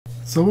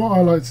So what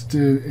I like to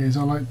do is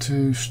I like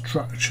to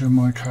structure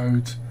my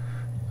code.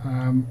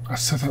 I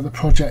set out the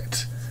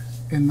project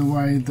in the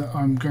way that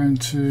I'm going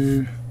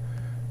to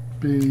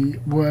be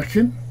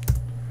working,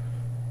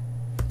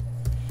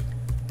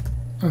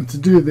 and to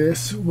do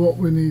this, what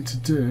we need to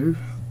do,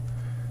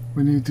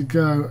 we need to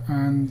go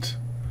and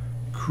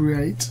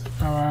create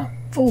our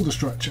folder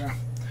structure.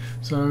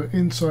 So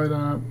inside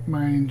our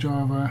main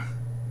Java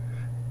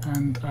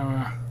and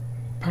our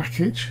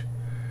package,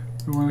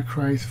 we want to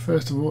create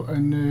first of all a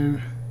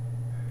new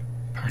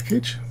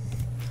package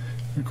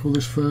and call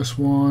this first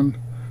one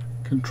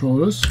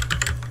controllers.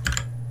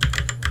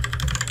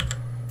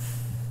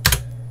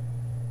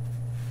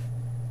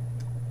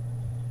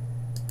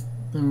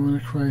 Then we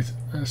want to create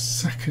a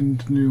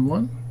second new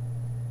one,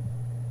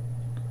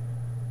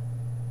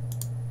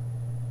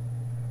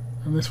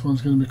 and this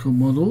one's going to be called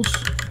models.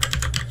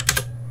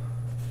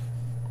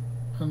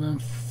 And then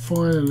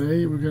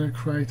finally we're going to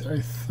create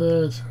a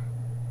third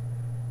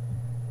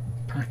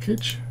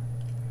package,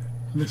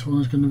 and this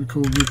one is going to be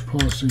called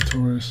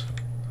repositories.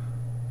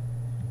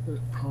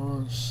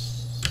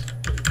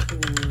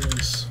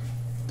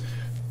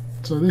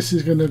 So this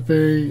is going to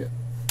be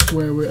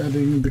where we're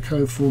adding the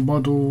code for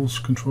models,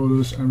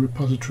 controllers and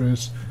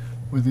repositories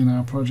within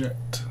our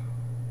project.